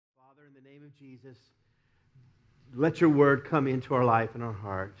in the name of Jesus, let your word come into our life and our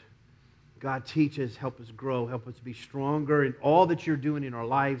heart. God, teach us, help us grow, help us be stronger in all that you're doing in our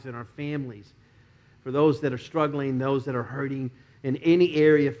lives and our families. For those that are struggling, those that are hurting in any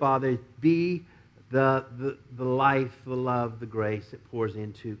area, Father, be the life, the love, the grace that pours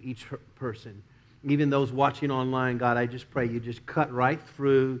into each person. Even those watching online, God, I just pray you just cut right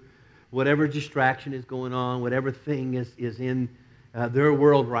through whatever distraction is going on, whatever thing is in their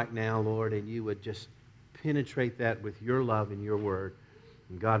world right now, Lord, and you would just penetrate that with your love and your word.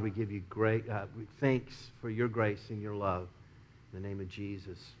 And God, we give you great thanks for your grace and your love. In the name of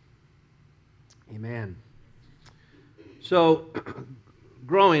Jesus. Amen. So,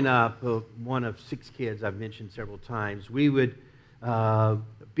 growing up, one of 6 kids I've mentioned several times, we would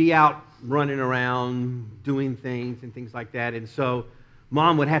be out running around, doing things and things like that. And so,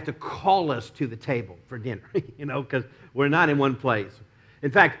 Mom would have to call us to the table for dinner, because we're not in one place.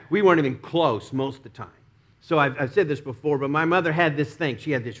 In fact, we weren't even close most of the time. So I've said this before, but my mother had this thing.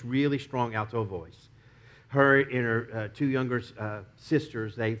 She had this really strong alto voice. Her and her 2 younger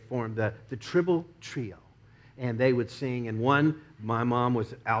sisters, they formed the Tribble Trio. And they would sing, and my mom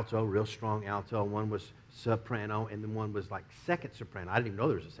was alto, real strong alto, one was soprano, and then one was like second soprano. I didn't even know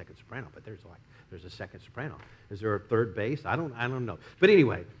there was a second soprano, but there's a second soprano. Is there a third bass? I don't know. But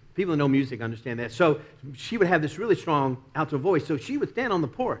anyway, people that know music understand that. So she would have this really strong alto voice. So she would stand on the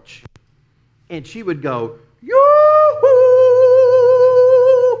porch, and she would go, yoo-hoo!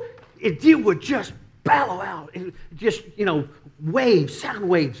 It would just bellow out. It just, waves, sound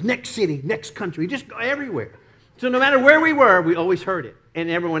waves, next city, next country, just go everywhere. So no matter where we were, we always heard it. And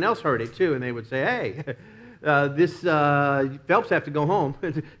everyone else heard it too. And they would say, hey, this Phelps have to go home.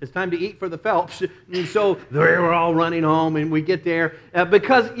 It's time to eat for the Phelps. And so they were all running home, and we get there.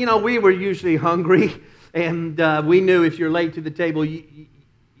 Because, we were usually hungry, and we knew if you're late to the table,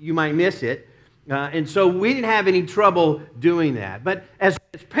 you might miss it. And so we didn't have any trouble doing that. But as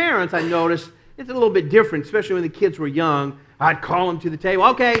parents, I noticed it's a little bit different, especially when the kids were young. I'd call them to the table.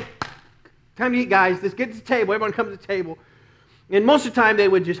 Okay, time to eat, guys. Let's get to the table. Everyone comes to the table. And most of the time, they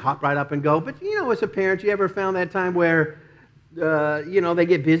would just hop right up and go. But, as a parent, you ever found that time where, they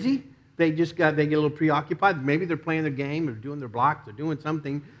get busy? They get a little preoccupied. Maybe they're playing their game or doing their blocks or doing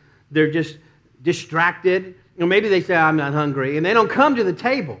something. They're just distracted. Maybe they say, I'm not hungry. And they don't come to the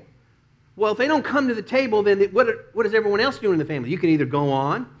table. Well, if they don't come to the table, then what is everyone else doing in the family? You can either go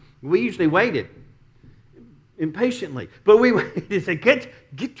on. We usually waited impatiently. But we waited and said,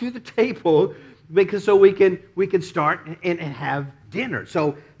 get to the table, because so we can start and have dinner.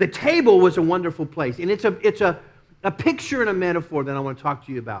 So the table was a wonderful place. And it's a picture and a metaphor that I want to talk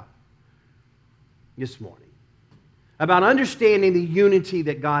to you about this morning. About understanding the unity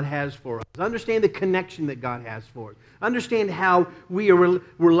that God has for us. Understand the connection that God has for us. Understand how we are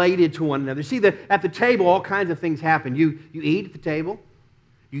related to one another. See, that at the table, all kinds of things happen. You eat at the table.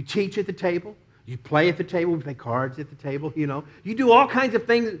 You teach at the table. You play at the table. You play cards at the table, You do all kinds of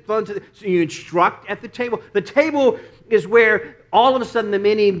things. So you instruct at the table. The table is where all of a sudden the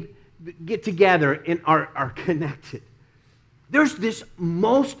many get together and are connected. There's this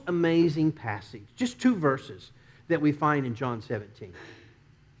most amazing passage, just 2 verses, that we find in John 17.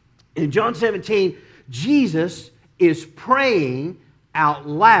 In John 17, Jesus is praying out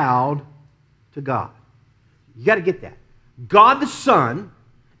loud to God. You got to get that. God the Son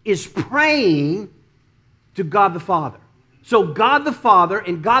is praying to God the Father. So God the Father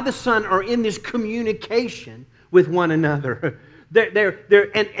and God the Son are in this communication with one another.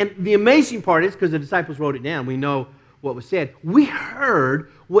 And the amazing part is, because the disciples wrote it down, we know what was said. We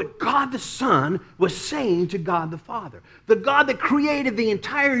heard what God the Son was saying to God the Father. The God that created the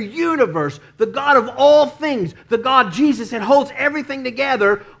entire universe, the God of all things, the God Jesus that holds everything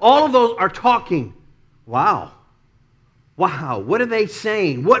together, all of those are talking. Wow. What are they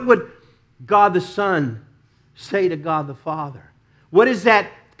saying? What would God the Son say to God the Father? What is that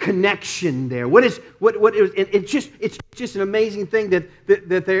connection there? It's just an amazing thing that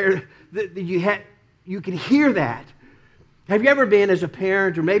you can hear that. Have you ever been, as a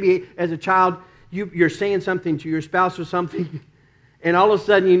parent or maybe as a child, you're saying something to your spouse or something, and all of a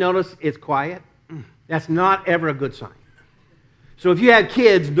sudden you notice it's quiet? That's not ever a good sign. So if you have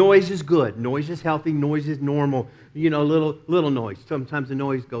kids, noise is good. Noise is healthy. Noise is normal. Little noise. Sometimes the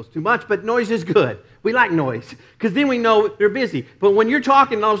noise goes too much, but noise is good. We like noise because then we know they're busy. But when you're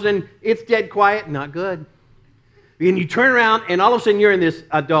talking, all of a sudden it's dead quiet, not good. And you turn around, and all of a sudden you're in this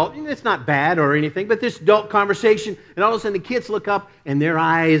adult, and it's not bad or anything, but this adult conversation, and all of a sudden the kids look up, and their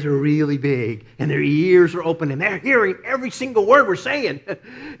eyes are really big, and their ears are open, and they're hearing every single word we're saying.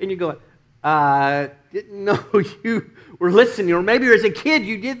 And you go, didn't know you were listening. Or maybe as a kid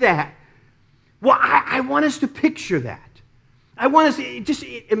you did that. Well, I want us to picture that. I want us to just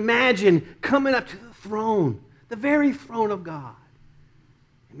imagine coming up to the throne, the very throne of God.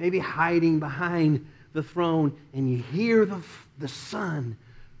 And maybe hiding behind the throne, and you hear the Son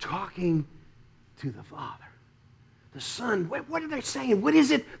talking to the Father. The Son, what are they saying? What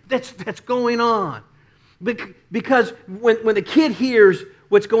is it that's going on? Because when the kid hears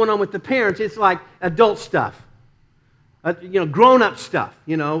what's going on with the parents, it's like adult stuff, grown-up stuff,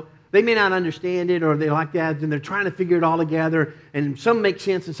 They may not understand it, or they're like that, and they're trying to figure it all together, and some make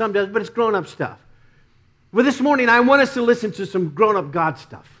sense and some doesn't, but it's grown-up stuff. Well, this morning, I want us to listen to some grown-up God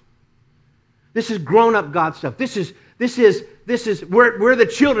stuff. This is grown-up God stuff. This is we're the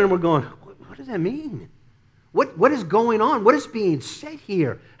children, we're going, what does that mean? What is going on? What is being said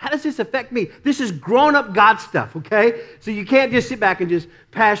here? How does this affect me? This is grown-up God stuff, okay? So you can't just sit back and just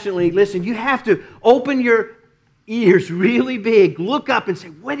passionately listen. You have to open your ears really big, look up and say,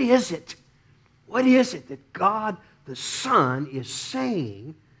 what is it? What is it that God the Son is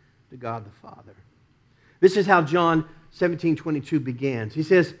saying to God the Father? This is how John 17:22 begins. He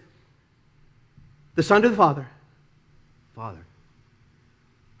says, the Son to the Father, Father,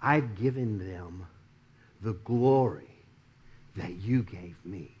 I've given them the glory that you gave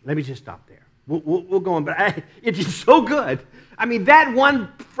me. Let me just stop there. We'll go on, but it's just so good. I mean, that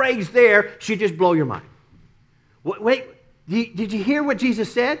one phrase there should just blow your mind. Wait, did you hear what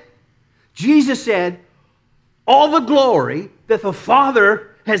Jesus said? Jesus said, all the glory that the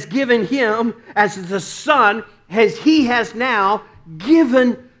Father has given him as the Son, as he has now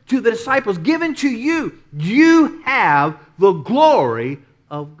given to the disciples, given to you. You have the glory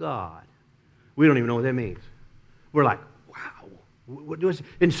of God. We don't even know what that means. We're like, wow. What does?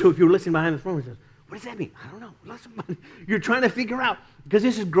 And so if you're listening behind the throne, it says, what does that mean? I don't know. You're trying to figure out, because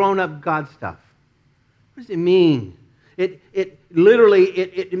this is grown-up God stuff. What does it mean? It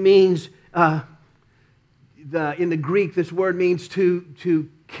literally means, in the Greek, this word means to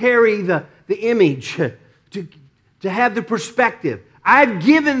carry the image, to have the perspective. I've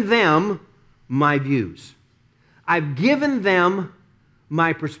given them my views. I've given them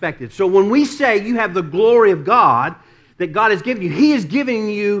my perspective. So when we say you have the glory of God that God has given you, He is giving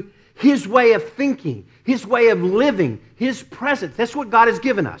you His way of thinking, His way of living, His presence. That's what God has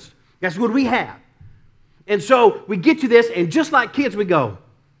given us. That's what we have. And so we get to this, and just like kids, we go,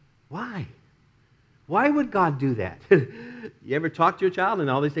 why? Why would God do that? You ever talk to your child and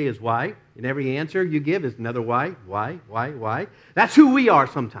all they say is why? And every answer you give is another why? That's who we are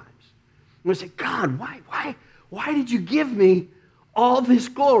sometimes. We say, God, why did you give me all this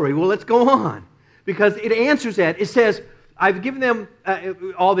glory? Well, let's go on. Because it answers that. It says, I've given them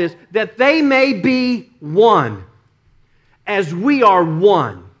all this, that they may be one, as we are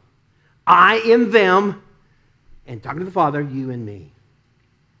one. I in them, and talking to the Father, you and me.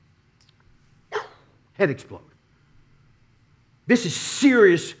 Head explode. This is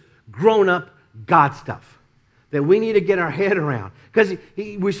serious, grown-up God stuff that we need to get our head around. Because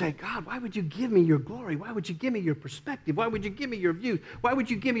we say, God, why would you give me your glory? Why would you give me your perspective? Why would you give me your views? Why would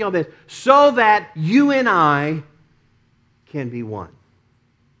you give me all this? So that you and I can be one.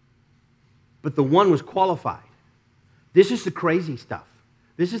 But the one was qualified. This is the crazy stuff.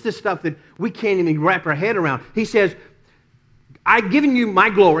 This is the stuff that we can't even wrap our head around. He says, I've given you my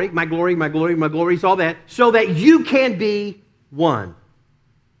glory, my glory, my glory, my glory, all that, so that you can be one.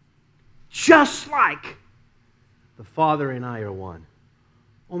 Just like the Father and I are one.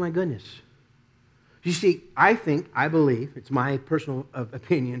 Oh my goodness. You see, I believe, it's my personal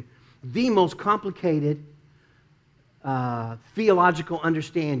opinion, the most complicated theological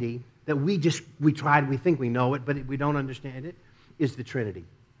understanding that we think we know it, but we don't understand it, is the Trinity.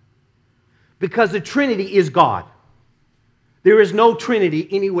 Because the Trinity is God. There is no Trinity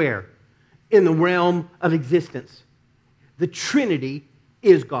anywhere in the realm of existence. The Trinity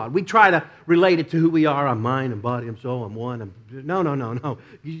is God. We try to relate it to who we are. I'm mind, I'm body, I'm soul, I'm one. No.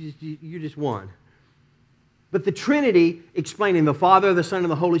 You're just one. But the Trinity, explaining the Father, the Son, and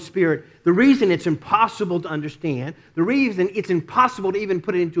the Holy Spirit, the reason it's impossible to understand, the reason it's impossible to even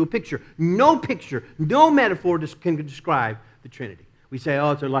put it into a picture, no metaphor can describe the Trinity. We say,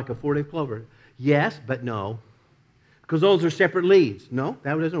 oh, it's like a four-leaf clover. Yes, but no. Because those are separate leaves. No,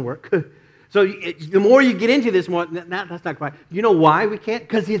 that doesn't work. So the more you get into this, that's not quite. You know why we can't?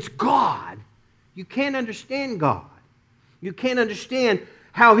 Because it's God. You can't understand God. You can't understand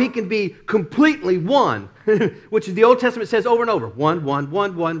how He can be completely one, which the Old Testament says over and over.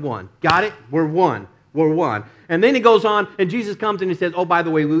 One. Got it? We're one. We're one. And then He goes on, and Jesus comes and He says, oh, by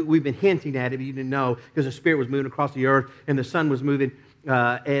the way, we've been hinting at it, but you didn't know, because the Spirit was moving across the earth, and the Son was moving,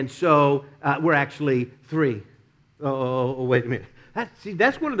 and so we're actually three. Oh, wait a minute.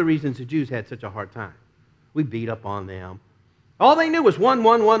 That's one of the reasons the Jews had such a hard time. We beat up on them. All they knew was one,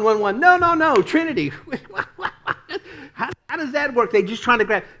 one, one, one, one. No, Trinity. How does that work? They're just trying to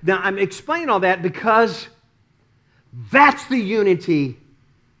grab. Now, I'm explaining all that because that's the unity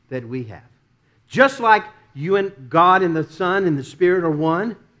that we have. Just like you and God and the Son and the Spirit are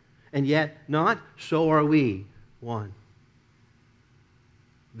one, and yet not, so are we one.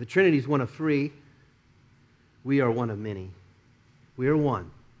 The Trinity is one of three. We are one of many. We are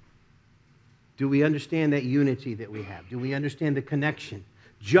one. Do we understand that unity that we have? Do we understand the connection?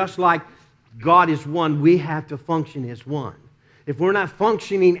 Just like God is one, we have to function as one. If we're not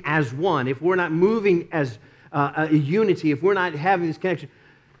functioning as one, if we're not moving as a unity, if we're not having this connection,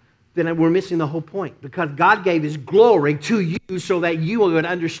 then we're missing the whole point. Because God gave His glory to you so that you would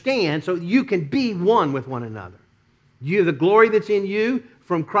understand, so you can be one with one another. The glory that's in you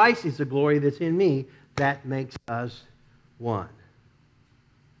from Christ is the glory that's in me. That makes us one.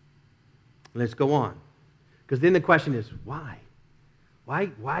 Let's go on. Because then the question is, why? Why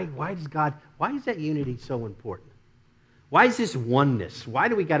is that unity so important? Why is this oneness? Why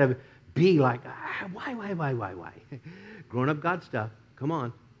do we got to be like, why? Grown up God stuff. Come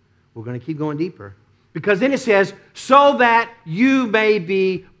on. We're going to keep going deeper. Because then it says, so that you may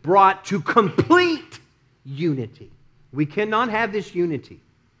be brought to complete unity. We cannot have this unity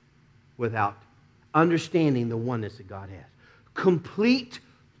without understanding the oneness that God has. Complete,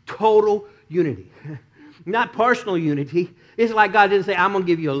 total unity. Not partial unity. It's like God didn't say, I'm going to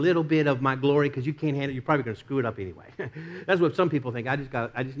give you a little bit of my glory because you can't handle it. You're probably going to screw it up anyway. That's what some people think. I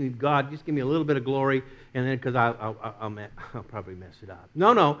just need God. Just give me a little bit of glory, and then because I'll probably mess it up.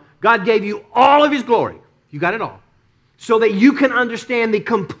 No. God gave you all of His glory. You got it all. So that you can understand the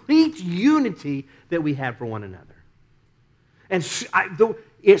complete unity that we have for one another. And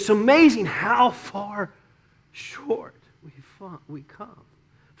it's amazing how far short we come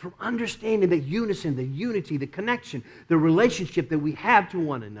from understanding the unison, the unity, the connection, the relationship that we have to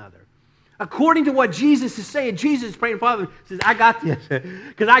one another. According to what Jesus is saying, Jesus is praying, Father, says, I got this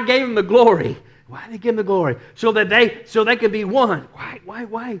because I gave Him the glory. Why did He give Him the glory? So they can be one.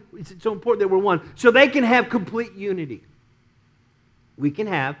 Why? It's so important that we're one. So they can have complete unity. We can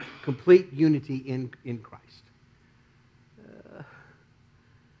have complete unity in Christ.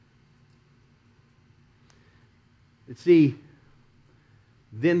 See,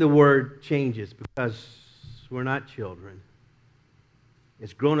 then the word changes because we're not children.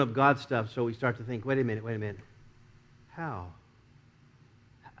 It's grown-up God stuff, so we start to think, wait a minute. How?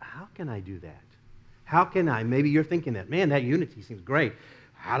 How can I do that? How can I? Maybe you're thinking that. Man, that unity seems great.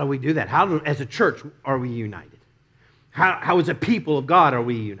 How do we do that? How, as a church, are we united? How as a people of God are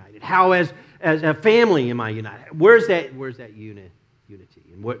we united? How as a family am I united? Where's that unity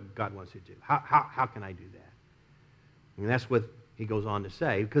and what God wants to do? How can I do that? And that's what he goes on to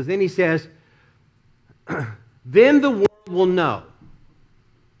say. Because then he says, then the world will know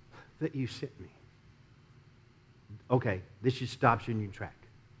that you sent me. Okay, this just stops you in your track.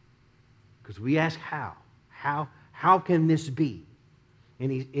 Because we ask how. How can this be? And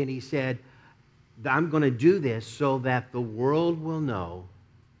he said, I'm going to do this so that the world will know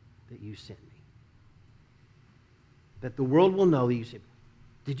that you sent me. That the world will know that you sent me.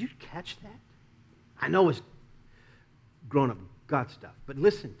 Did you catch that? I know it's grown-up God stuff, but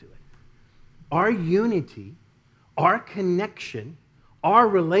listen to it. Our unity, our connection, our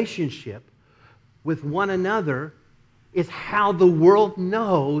relationship with one another is how the world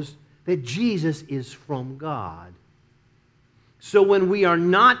knows that Jesus is from God. So when we are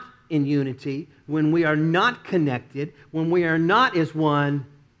not in unity, when we are not connected, when we are not as one,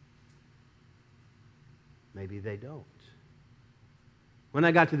 maybe they don't. When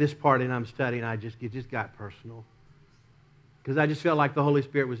I got to this part and I'm studying, it just got personal. Because I just felt like the Holy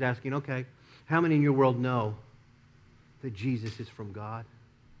Spirit was asking, okay, how many in your world know that Jesus is from God?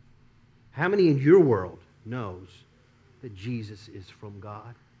 How many in your world knows that Jesus is from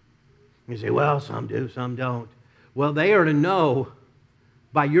God? You say, well, some do, some don't. Well, they are to know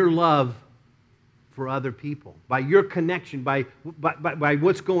by your love for other people, by your connection, by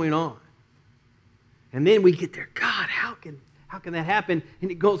what's going on. And then we get there, God, how can that happen? And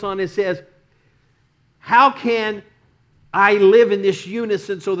it goes on and says, how can I live in this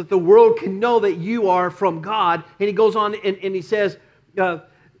unison so that the world can know that you are from God? And he goes on and he says,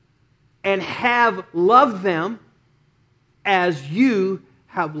 and have loved them as you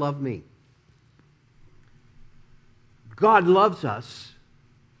have loved me. God loves us.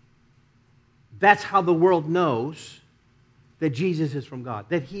 That's how the world knows that Jesus is from God,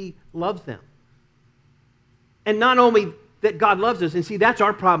 that He loves them. And not only that God loves us. And see, that's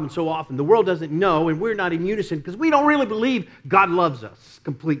our problem so often. The world doesn't know, and we're not in unison because we don't really believe God loves us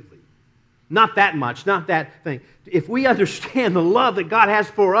completely. Not that much, not that thing. If we understand the love that God has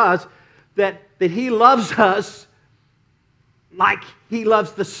for us, that He loves us like He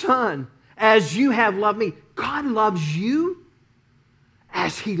loves the Son, as you have loved me. God loves you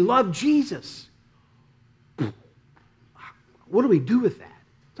as He loved Jesus. What do we do with that?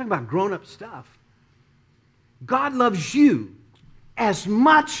 Talking about grown-up stuff. God loves you as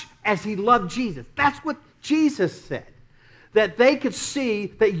much as He loved Jesus. That's what Jesus said. That they could see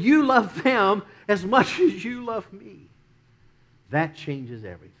that you love them as much as you love me. That changes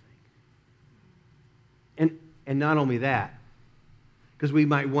everything. And not only that, because we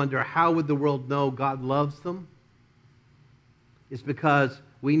might wonder, how would the world know God loves them? It's because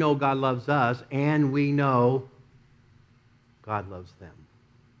we know God loves us, and we know God loves them.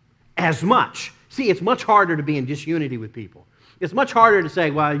 As much. See, it's much harder to be in disunity with people. It's much harder to say,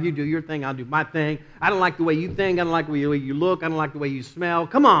 well, you do your thing, I'll do my thing. I don't like the way you think. I don't like the way you look. I don't like the way you smell.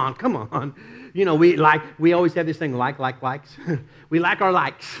 Come on. You know, we always have this thing, likes. We like our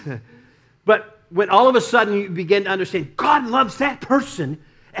likes. But when all of a sudden you begin to understand God loves that person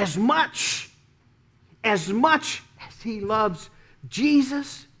as much as He loves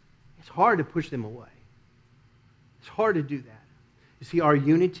Jesus, it's hard to push them away. It's hard to do that. You see, our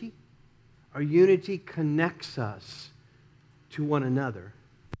unity connects us to one another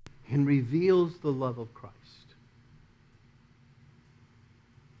and reveals the love of Christ.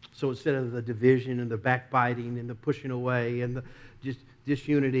 So instead of the division and the backbiting and the pushing away and the just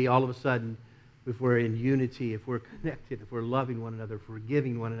disunity, all of a sudden, if we're in unity, if we're connected, if we're loving one another, if we're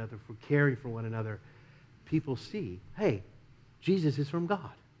giving one another, if we're caring for one another, people see, hey, Jesus is from God.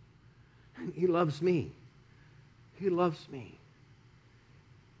 He loves me. He loves me.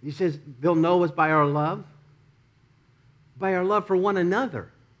 He says they'll know us by our love for one another.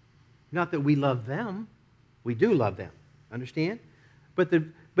 Not that we love them. We do love them. Understand? But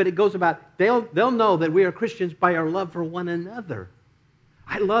it goes about, they'll know that we are Christians by our love for one another.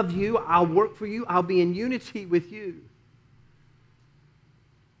 I love you. I'll work for you. I'll be in unity with you.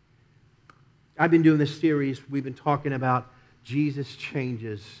 I've been doing this series. We've been talking about Jesus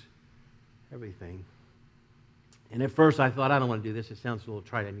changes everything. And at first I thought, I don't want to do this. It sounds a little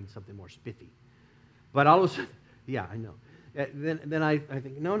trite. I need something more spiffy. But all of a sudden, yeah, I know. Then I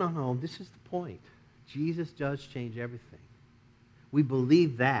think, no, this is the point. Jesus does change everything. We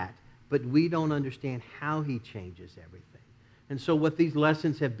believe that, but we don't understand how He changes everything. And so what these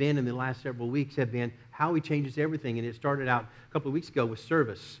lessons have been in the last several weeks have been how He changes everything. And it started out a couple of weeks ago with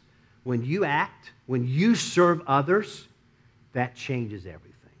service. When you act, when you serve others, that changes everything.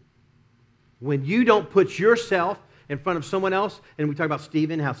 When you don't put yourself in front of someone else, and we talk about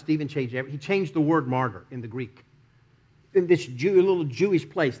Stephen, how Stephen changed everything. He changed the word martyr in the Greek. In this little Jewish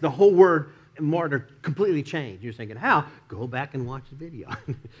place, the whole word martyr completely changed. You're thinking, how? Go back and watch the video. That's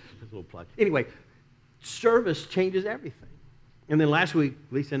a little plug. Anyway, service changes everything. And then last week,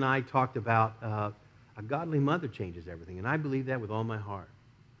 Lisa and I talked about a godly mother changes everything. And I believe that with all my heart.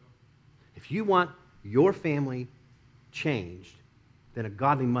 If you want your family changed, then a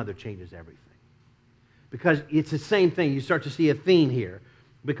godly mother changes everything. Because it's the same thing. You start to see a theme here.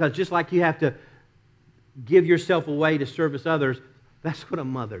 Because just like you have to give yourself away to service others, that's what a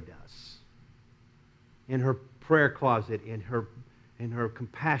mother does. In her prayer closet, in her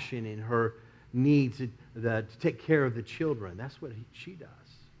compassion, in her needs to take care of the children. That's what she does.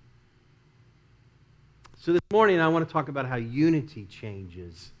 So this morning I want to talk about how unity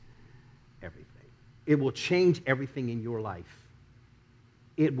changes everything. It will change everything in your life.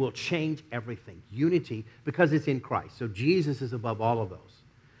 It will change everything. Unity, because it's in Christ. So Jesus is above all of those.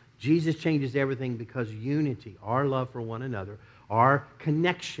 Jesus changes everything because unity, our love for one another, our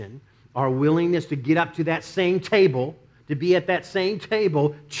connection, our willingness to get up to that same table, to be at that same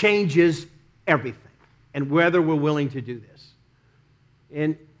table, changes everything. And whether we're willing to do this.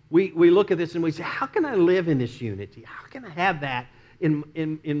 And we look at this and we say, how can I live in this unity? How can I have that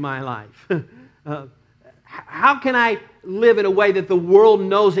in my life? How can I live in a way that the world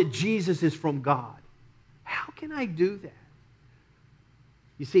knows that Jesus is from God? How can I do that?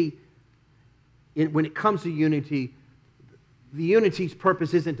 You see, when it comes to unity, the unity's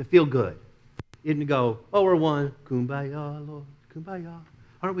purpose isn't to feel good. It isn't to go, oh, we're one. Kumbaya, Lord. Kumbaya.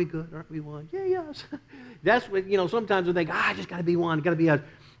 Aren't we good? Aren't we one? Yeah, yes. That's what, sometimes we think, I just got to be one. Got to be us.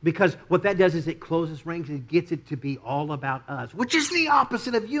 Because what that does is it closes ranks and gets it to be all about us, which is the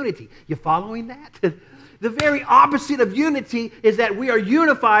opposite of unity. You following that? The very opposite of unity is that we are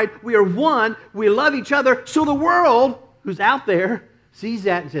unified, we are one, we love each other, so the world who's out there sees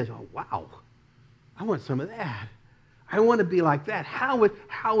that and says, oh, wow, I want some of that. I want to be like that.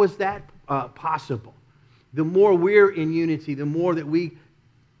 How is that possible? The more we're in unity, the more that we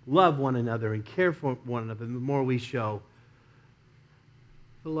love one another and care for one another, the more we show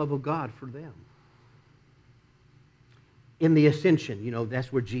the love of God for them. In the ascension,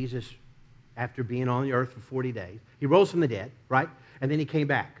 that's where Jesus, after being on the earth for 40 days, he rose from the dead, right? And then he came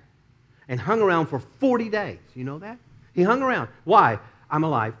back and hung around for 40 days. You know that? He hung around. Why? I'm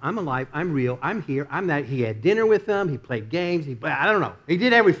alive, I'm real, I'm here, I'm that. He had dinner with them, he played games, I don't know. He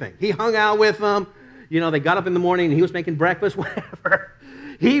did everything. He hung out with them. They got up in the morning and he was making breakfast, whatever.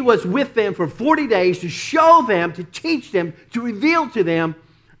 He was with them for 40 days to show them, to teach them, to reveal to them,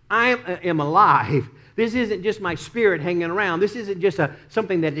 I am alive. This isn't just my spirit hanging around. This isn't just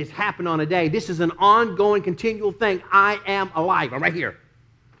something that just happened on a day. This is an ongoing, continual thing. I am alive. I'm right here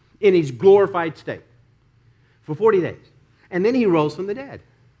in his glorified state for 40 days. And then he rose from the dead.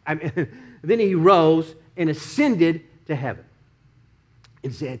 Then he rose and ascended to heaven.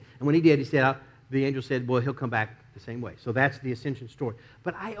 And when he did, the angel said, well, he'll come back the same way. So that's the ascension story.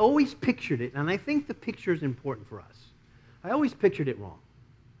 But I always pictured it, and I think the picture is important for us. I always pictured it wrong.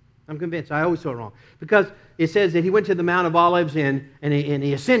 I'm convinced. I always saw it wrong. Because it says that he went to the Mount of Olives and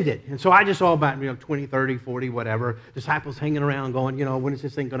he ascended. And so I just saw about 20, 30, 40, whatever, disciples hanging around going, when is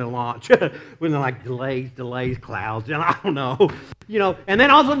this thing going to launch? When they're like delays, clouds, and I don't know. And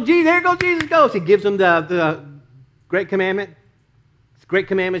then all of a sudden, there goes Jesus goes. He gives them the Great Commandment. Great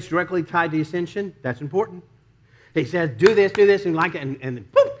Commandment's directly tied to the ascension. That's important. He says, do this, and like it, and then,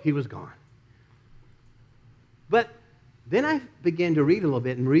 boop, he was gone. But then I began to read a little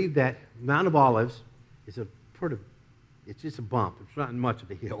bit and read that Mount of Olives is it's just a bump. It's not much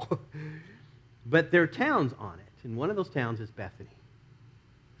of a hill. But there are towns on it, and one of those towns is Bethany.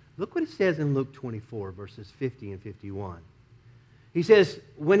 Look what it says in Luke 24, verses 50 and 51. He says,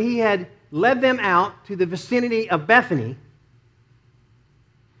 when he had led them out to the vicinity of Bethany,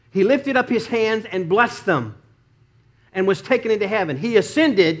 he lifted up his hands and blessed them and was taken into heaven. He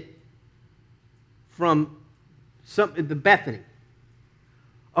ascended from the Bethany.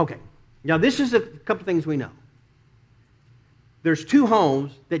 Okay, now this is a couple things we know. There's two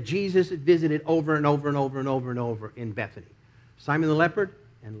homes that Jesus visited over and over and over and over and over in Bethany. Simon the leper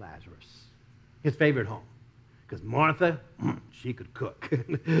and Lazarus, his favorite home. Because Martha, she could cook.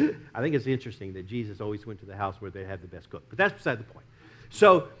 I think it's interesting that Jesus always went to the house where they had the best cook. But that's beside the point.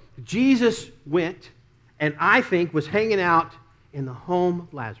 So Jesus went and I think was hanging out in the home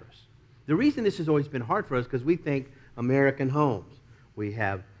of Lazarus. The reason this has always been hard for us because we think American homes. We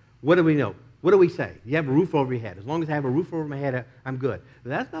have, what do we know? What do we say? You have a roof over your head. As long as I have a roof over my head, I'm good. But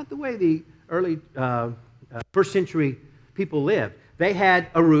that's not the way the early first century people lived. They had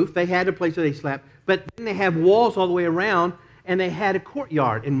a roof. They had a place where they slept. But then they had walls all the way around, and they had a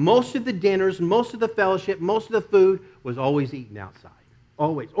courtyard. And most of the dinners, most of the fellowship, most of the food was always eaten outside.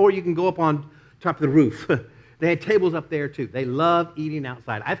 Always. Or you can go up on top of the roof. They had tables up there too. They loved eating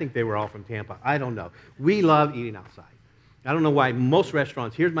outside. I think they were all from Tampa. I don't know. We love eating outside. I don't know why most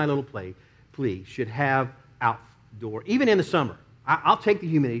restaurants, here's my little plea, should have outdoor, even in the summer. I'll take the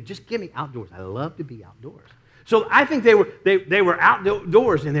humidity. Just give me outdoors. I love to be outdoors. So I think they were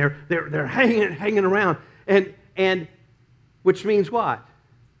outdoors and they're hanging around. And which means what?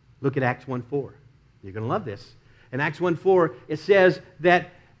 Look at Acts 1:4. You're going to love this. In Acts 1:4, it says that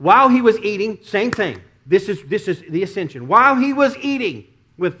while he was eating, same thing. This is the ascension. While he was eating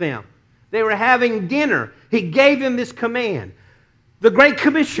with them, they were having dinner. He gave them this command, the Great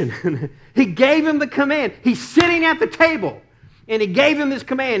Commission. He gave him the command. He's sitting at the table, and he gave him this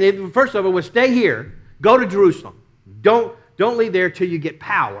command. First of all, was stay here, go to Jerusalem. Don't leave there till you get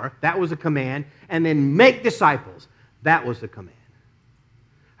power. That was a command. And then make disciples. That was the command.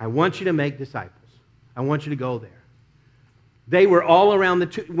 I want you to make disciples. I want you to go there. They were all around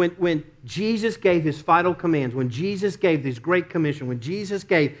when Jesus gave his final commands, when Jesus gave this great commission, when Jesus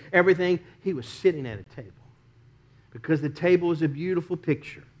gave everything, he was sitting at a table. Because the table is a beautiful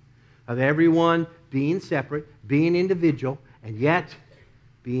picture of everyone being separate, being individual, and yet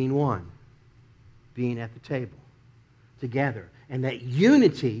being one, being at the table together. And that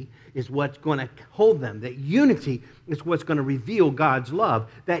unity is what's going to hold them. That unity is what's going to reveal God's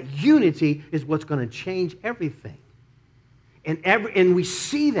love. That unity is what's going to change everything. And we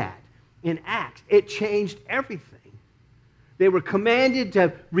see that in Acts. It changed everything. They were commanded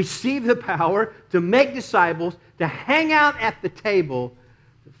to receive the power, to make disciples, to hang out at the table,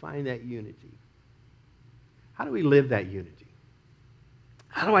 to find that unity. How do we live that unity?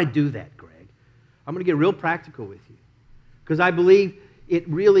 How do I do that, Greg? I'm going to get real practical with you. Because I believe it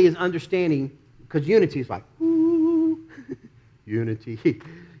really is understanding, because unity is like, ooh, unity.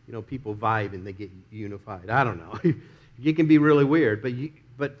 People vibe and they get unified. I don't know. It can be really weird,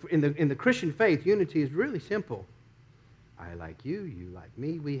 but in the Christian faith, unity is really simple. I like you, you like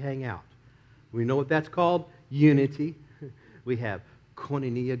me, we hang out. We know what that's called? Unity. We have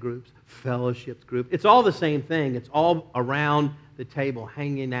koinonia groups, fellowships groups. It's all the same thing. It's all around the table,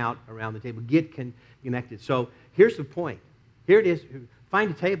 hanging out around the table. Get connected. So here's the point. Here it is.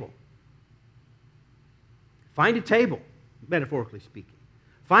 Find a table. Find a table, metaphorically speaking.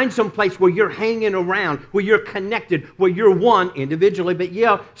 Find some place where you're hanging around, where you're connected, where you're one individually, but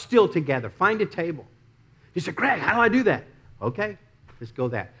still together. Find a table. You say, Greg, how do I do that? Okay, let's go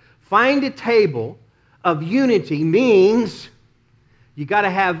that. Find a table of unity means you got to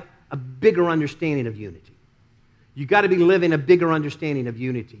have a bigger understanding of unity. You got to be living a bigger understanding of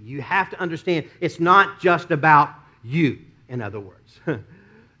unity. You have to understand it's not just about you, in other words.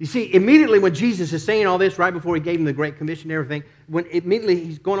 You see, immediately when Jesus is saying all this, right before he gave him the Great Commission and everything, when immediately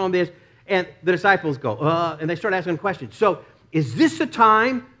he's going on this, and the disciples go, and they start asking questions. So, is this the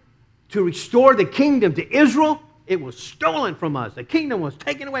time to restore the kingdom to Israel? It was stolen from us. The kingdom was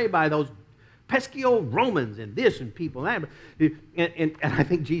taken away by those pesky old Romans and this and people. And I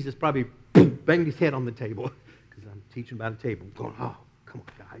think Jesus probably banged his head on the table because I'm teaching about a table. I'm going, oh, come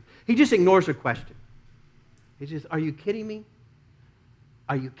on, guys. He just ignores the question. He says, are you kidding me?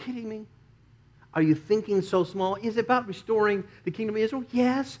 Are you kidding me? Are you thinking so small? Is it about restoring the kingdom of Israel?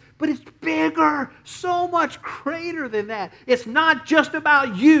 Yes, but it's bigger, so much greater than that. It's not just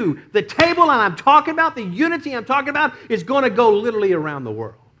about you. The table that I'm talking about, the unity I'm talking about, is going to go literally around the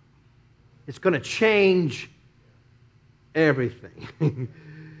world. It's going to change everything.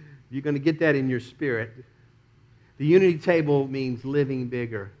 You're going to get that in your spirit. The unity table means living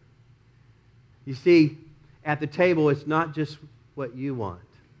bigger. You see, at the table, it's not just what you want.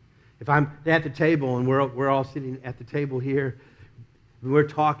 If I'm at the table and we're all sitting at the table here, we're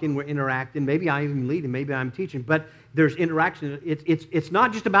talking, we're interacting, maybe I'm even leading, maybe I'm teaching, but there's interaction. It's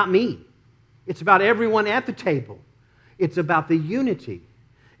not just about me. It's about everyone at the table. It's about the unity.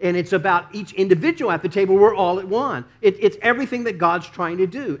 And it's about each individual at the table. We're all at one. It's everything that God's trying to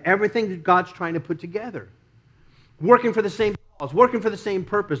do, everything that God's trying to put together. Working for the same cause, working for the same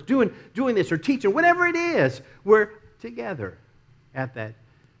purpose, doing this or teaching, whatever it is, we're together at that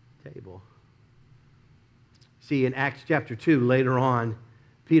table. See, in Acts chapter 2, later on,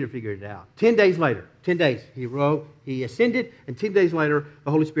 Peter figured it out. 10 days later, 10 days, he ascended, and 10 days later,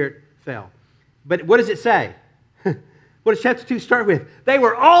 the Holy Spirit fell. But what does it say? What does chapter 2 start with? They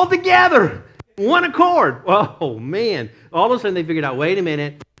were all together, one accord. Oh, man. All of a sudden, they figured out, wait a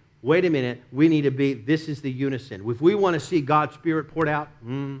minute, we need to be, this is the unison. If we want to see God's Spirit poured out,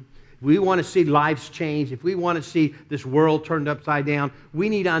 if we want to see lives change, if we want to see this world turned upside down, we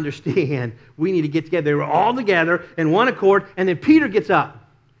need to understand, we need to get together. They were all together in one accord, and then Peter gets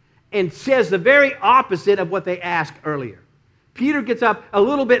up and says the very opposite of what they asked earlier. Peter gets up a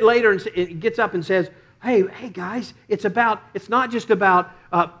little bit later and gets up and says, hey guys, it's not just about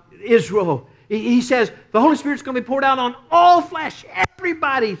Israel. He says the Holy Spirit's going to be poured out on all flesh,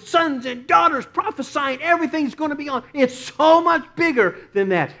 everybody, sons and daughters, prophesying, everything's going to be on. It's so much bigger than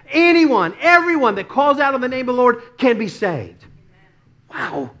that. Anyone, everyone that calls out on the name of the Lord can be saved.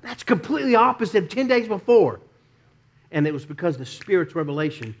 Wow, that's completely opposite of 10 days before. And it was because of the Spirit's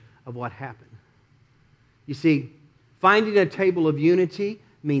revelation of what happened. You see, finding a table of unity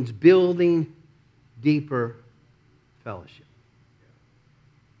means building deeper fellowship.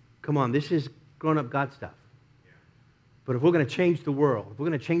 Come on, this is grown-up God stuff. But if we're going to change the world, if we're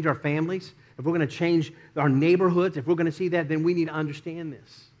going to change our families, if we're going to change our neighborhoods, if we're going to see that, then we need to understand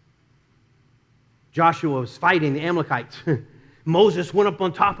this. Joshua was fighting the Amalekites. Moses went up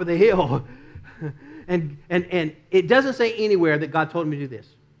on top of the hill. And it doesn't say anywhere that God told him to do this.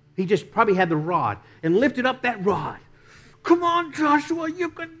 He just probably had the rod and lifted up that rod. Come on, Joshua, you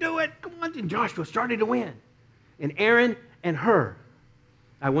can do it. Come on. And Joshua started to win. And Aaron and Hur.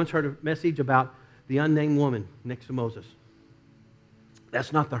 I once heard a message about the unnamed woman next to Moses.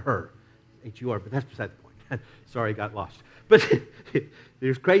 That's not the Hur, H-U-R, but that's beside the point. Sorry, got lost. But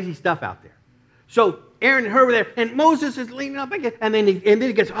there's crazy stuff out there. So Aaron and Hur were there, and Moses is leaning up again, and then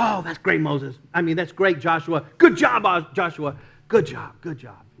he gets, oh, that's great, Moses. I mean, that's great, Joshua. Good job, Joshua. Good job.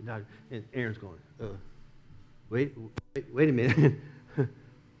 And Aaron's going, wait a minute.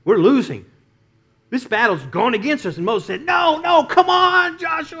 We're losing. This battle's going against us. And Moses said, no, come on,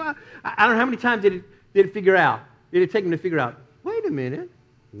 Joshua. I don't know how many times did it figure out. Did it take him to figure out, wait a minute,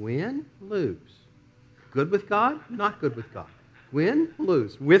 win, lose. Good with God, not good with God. Win,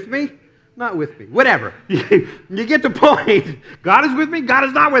 lose. With me, not with me. Whatever. You get the point. God is with me, God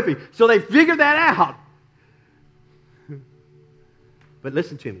is not with me. So they figured that out. But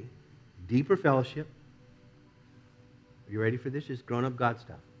listen to me. Deeper fellowship, You ready for this? It's grown-up God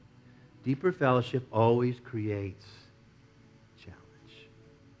stuff. Deeper fellowship always creates challenge.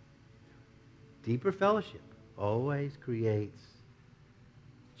 Deeper fellowship always creates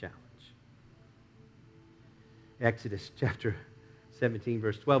challenge. Exodus chapter 17,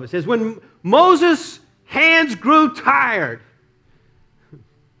 verse 12, it says, when Moses' hands grew tired,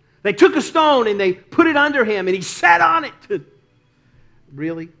 they took a stone and they put it under him and he sat on it.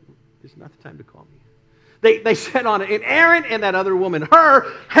 Really? This is not the time to call me. They sat on it, and Aaron and that other woman,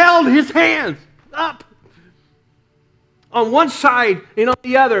 held his hands up on one side and on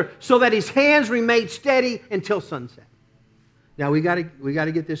the other so that his hands remained steady until sunset. Now we got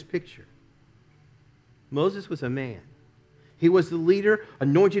to get this picture. Moses was a man. He was the leader,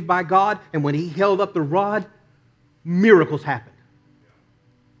 anointed by God, and when he held up the rod, miracles happened.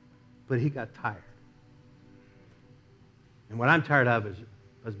 But he got tired. And what I'm tired of is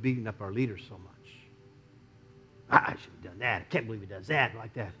us beating up our leaders so much. I should have done that. I can't believe he does that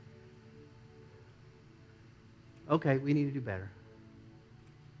like that. Okay, we need to do better.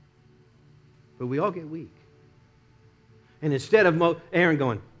 But we all get weak. And instead of Aaron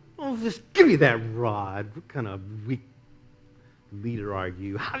going, oh, just give me that rod. What kind of weak leader are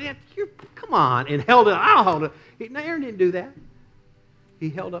you? Come on. And held it. I'll hold it. Aaron didn't do that. He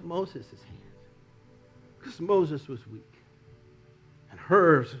held up Moses' hand. Because Moses was weak. And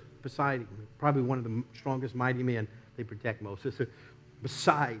hers beside him, probably one of the strongest, mighty men, they protect Moses,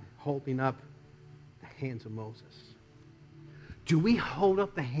 beside holding up the hands of Moses. Do we hold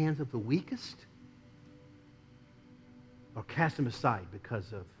up the hands of the weakest? Or cast them aside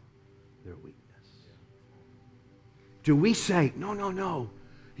because of their weakness? Do we say, no,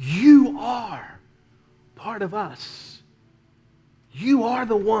 you are part of us. You are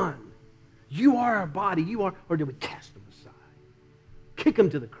the one. You are our body. Or do we cast them aside? Kick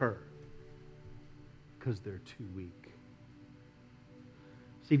them to the curb because they're too weak.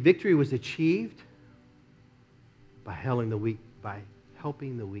 See, victory was achieved by helping the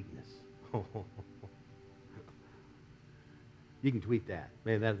weakness. You can tweet that.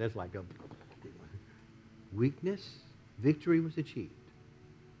 Man, that's like a weakness. Victory was achieved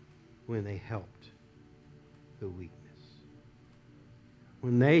when they helped the weakness.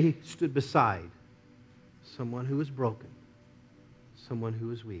 When they stood beside someone who was broken, someone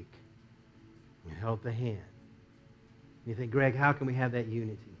who is weak, and held the hand. You think, Greg, how can we have that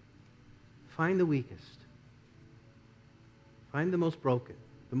unity? Find the weakest. Find the most broken,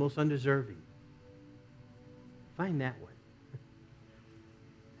 the most undeserving. Find that one.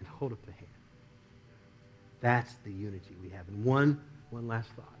 And hold up the hand. That's the unity we have. And one last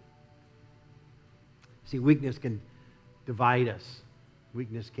thought. See, weakness can divide us.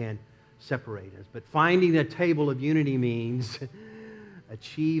 Weakness can separate us. But finding a table of unity means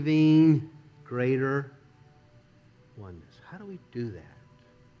achieving greater oneness. How do we do that?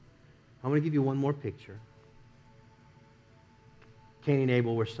 I'm going to give you one more picture. Cain and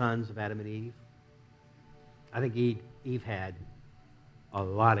Abel were sons of Adam and Eve. I think Eve had a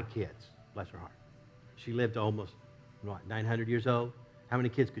lot of kids, bless her heart. She lived almost, 900 years old. How many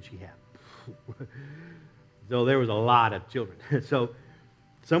kids could she have? So there was a lot of children. So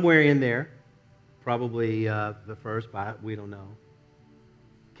somewhere in there, probably the first, but we don't know,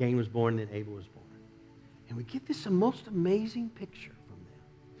 Cain was born and then Abel was born. And we get this most amazing picture from them.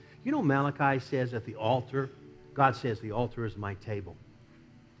 You know, Malachi says at the altar, God says the altar is my table.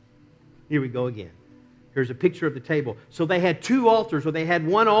 Here we go again. Here's a picture of the table. So they had two altars, or they had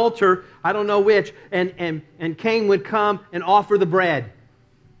one altar, I don't know which, and Cain would come and offer the bread.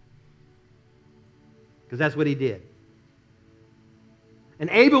 Because that's what he did. And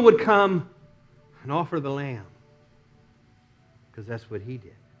Abel would come and offer the lamb. Because that's what he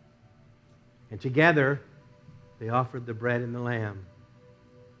did. And together, they offered the bread and the lamb.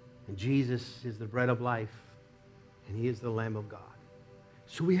 And Jesus is the bread of life. And he is the Lamb of God.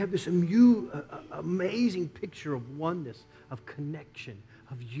 So we have this amazing picture of oneness, of connection,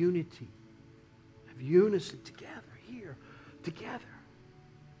 of unity, of unison together, here, together.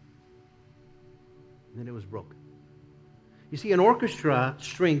 And then it was broken. You see, an orchestra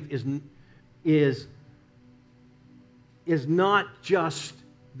strength is not just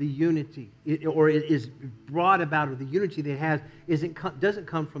the unity, it is brought about, or the unity that it has doesn't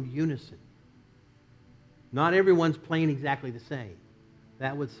come from unison. Not everyone's playing exactly the same.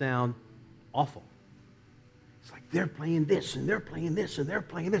 That would sound awful. It's like they're playing this, and they're playing this, and they're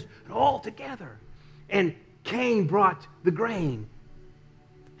playing this, and all together. And Cain brought the grain,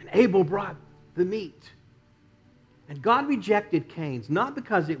 and Abel brought the meat. And God rejected Cain's, not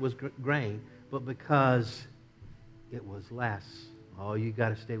because it was grain, but because it was less. Oh, you got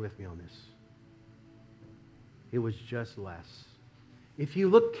to stay with me on this. It was just less. If you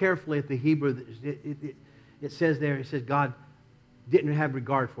look carefully at the Hebrew, it says there, it says God didn't have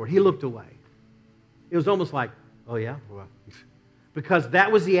regard for it. He looked away. It was almost like, oh yeah? Well, because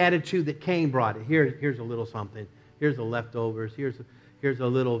that was the attitude that Cain brought it. Here's a little something. Here's the leftovers. Here's a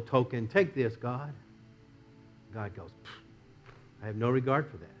little token. Take this, God. God goes, I have no regard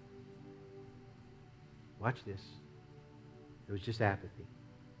for that. Watch this. It was just apathy.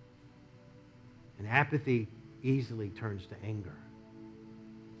 And apathy easily turns to anger.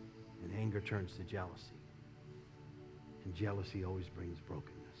 And anger turns to jealousy. And jealousy always brings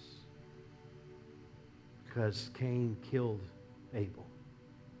brokenness. Because Cain killed Abel.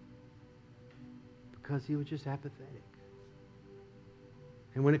 Because he was just apathetic.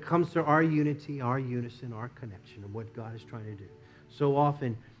 And when it comes to our unity, our unison, our connection, and what God is trying to do, so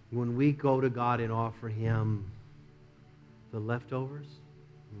often when we go to God and offer Him the leftovers,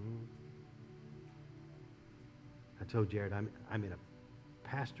 I told Jared, I'm in a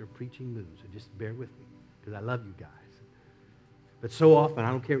pastor preaching mood, so just bear with me, because I love you guys. But so often, I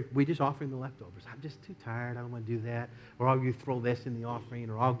don't care, we just offer Him the leftovers. I'm just too tired, I don't want to do that. Or I'll you throw this in the offering,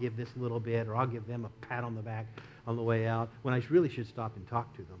 or I'll give this a little bit, or I'll give them a pat on the back on the way out, when I really should stop and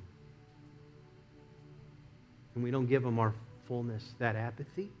talk to them. And we don't give them our fullness. That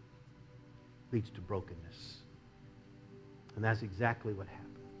apathy leads to brokenness. And that's exactly what happened.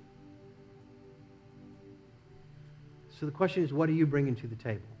 So the question is, what are you bringing to the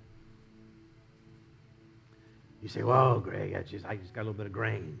table? You say, well, Greg, I just got a little bit of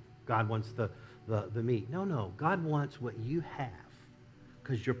grain. God wants the meat. No. God wants what you have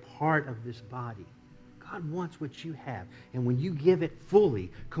because you're part of this body. God wants what you have. And when you give it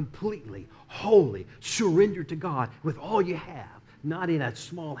fully, completely, wholly, surrender to God with all you have, not in a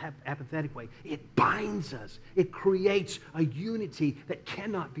small, apathetic way, it binds us. It creates a unity that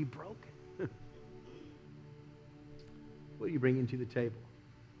cannot be broken. What are you bringing to the table?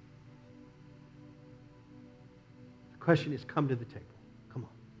 The question is, come to the table. Come on.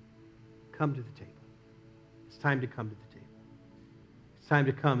 Come to the table. It's time to come to the table. It's time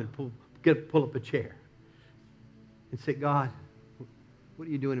to come and pull up a chair and say, God, what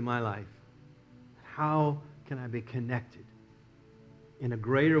are you doing in my life? How can I be connected in a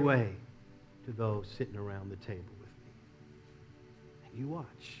greater way to those sitting around the table with me? And you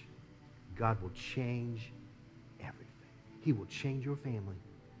watch. God will change everything. He will change your family.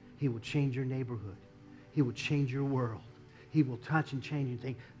 He will change your neighborhood. He will change your world. He will touch and change and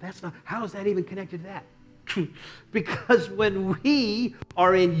think, how is that even connected to that? Because when we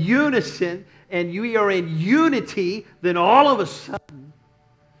are in unison and we are in unity, then all of a sudden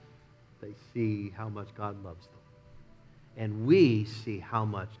they see how much God loves them. And we see how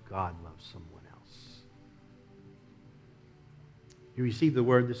much God loves someone else. You received the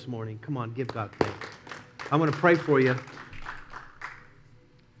word this morning. Come on, give God thanks. I'm going to pray for you. I'm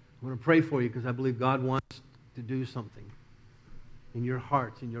going to pray for you because I believe God wants to do something in your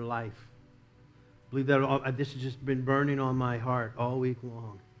hearts, in your life. I believe that this has just been burning on my heart all week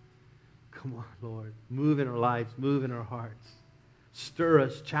long. Come on, Lord. Move in our lives. Move in our hearts. Stir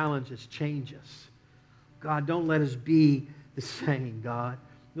us, challenge us, change us. God, don't let us be the same, God.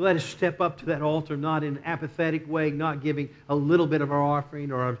 Let us step up to that altar, not in an apathetic way, not giving a little bit of our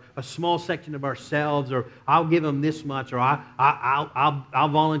offering or a small section of ourselves, or I'll give them this much, or I'll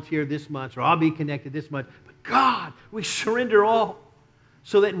volunteer this much, or I'll be connected this much. But God, we surrender all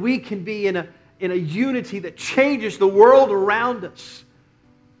so that we can be in a unity that changes the world around us.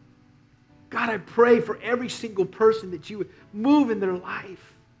 God, I pray for every single person that you would move in their life.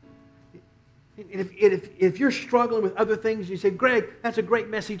 And if you're struggling with other things, you say, Greg, that's a great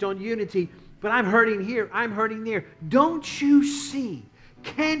message on unity, but I'm hurting here, I'm hurting there. Don't you see?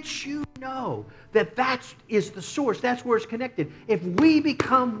 Can't you know that is the source? That's where it's connected. If we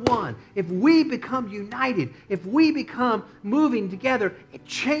become one, if we become united, if we become moving together, it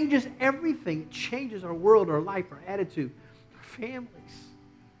changes everything. It changes our world, our life, our attitude, our families.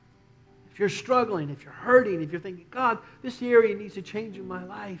 If you're struggling, if you're hurting, if you're thinking, God, this area needs to change in my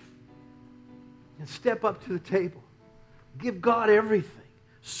life, and step up to the table. Give God everything.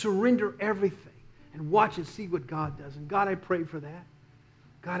 Surrender everything. And watch and see what God does. And God, I pray for that.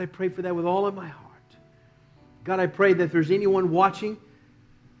 God, I pray for that with all of my heart. God, I pray that if there's anyone watching,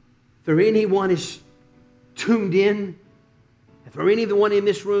 if there anyone is tuned in, if there anyone in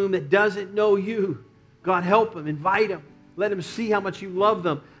this room that doesn't know you, God, help them, invite them. Let them see how much you love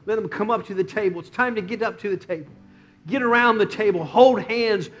them. Let them come up to the table. It's time to get up to the table. Get around the table. Hold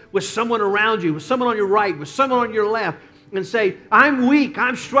hands with someone around you, with someone on your right, with someone on your left, and say, I'm weak,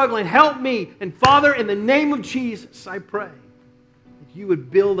 I'm struggling, help me. And Father, in the name of Jesus, I pray that you would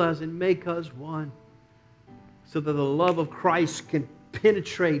build us and make us one so that the love of Christ can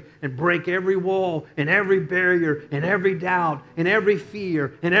penetrate and break every wall and every barrier and every doubt and every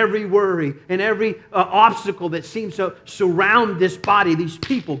fear and every worry and every obstacle that seems to surround this body, these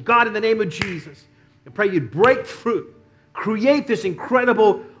people. God, in the name of Jesus, I pray you'd break through, create this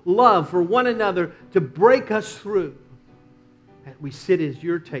incredible love for one another to break us through. And we sit at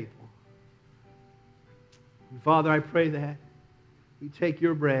your table. And Father, I pray that we take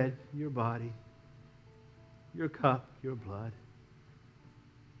your bread, your body, your cup, your blood,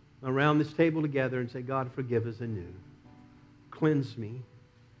 around this table together and say, God, forgive us anew. Cleanse me.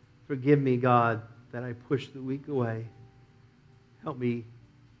 Forgive me, God, that I pushed the weak away. Help me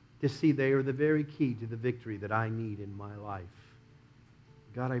to see they are the very key to the victory that I need in my life.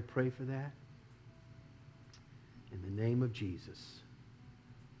 God, I pray for that. In the name of Jesus.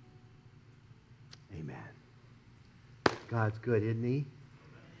 Amen. God's good, isn't he?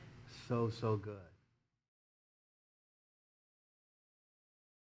 So, so good.